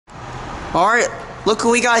Alright, look who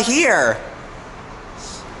we got here.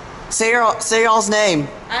 Say y'all's name.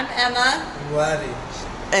 I'm Emma. Ladi.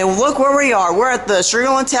 And look where we are. We're at the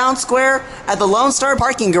Schindler Town Square at the Lone Star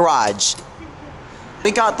parking garage.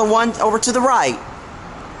 We got the one over to the right.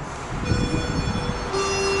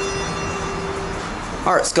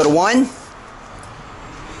 Alright, let's go to 1.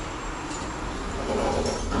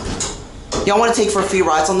 Y'all want to take for a few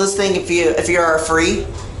rides on this thing if you're free?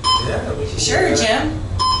 Yeah, we can Sure, do that. Jim.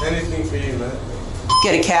 Anything for you, man.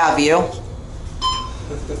 Get a cab view.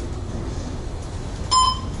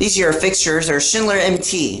 These are your fixtures. They're Schindler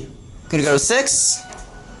MT. Gonna go to 6.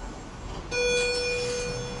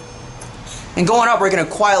 And going up, we're gonna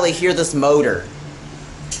quietly hear this motor.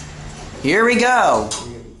 Here we go.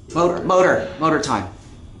 Motor time.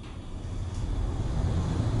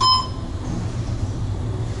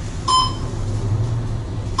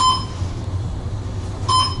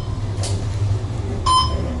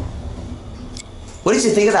 What did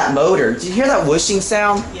you think of that motor? Did you hear that whooshing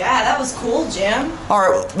sound? Yeah, that was cool, Jim.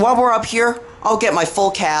 Alright, while we're up here, I'll get my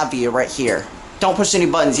full cab view right here. Don't push any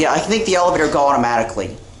buttons yet. I think the elevator will go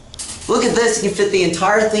automatically. Look at this, you can fit the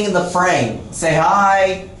entire thing in the frame. Say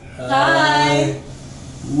hi. Hi.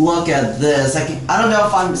 Look at this. I don't know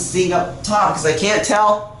if I'm seeing up top because I can't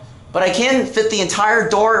tell, but I can fit the entire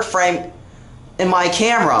door frame in my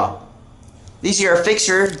camera. These are your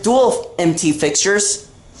fixtures, dual MT fixtures.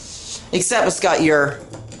 Except it's got your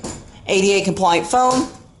ADA compliant phone.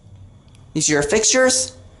 These are your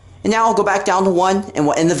fixtures. And now I'll go back down to 1 and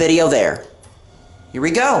we'll end the video there. Here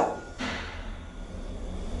we go.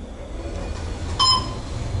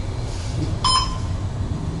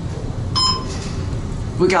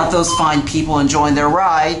 We got those fine people enjoying their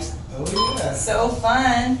ride. Oh, yeah. So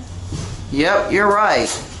fun. Yep, you're right.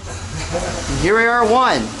 Here we are at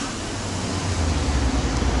 1.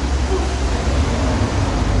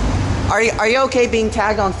 Are you okay being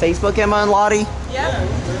tagged on Facebook, Emma and Ladi? Yep.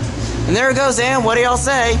 And there it goes, Ann. What do y'all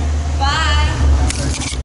say? Bye.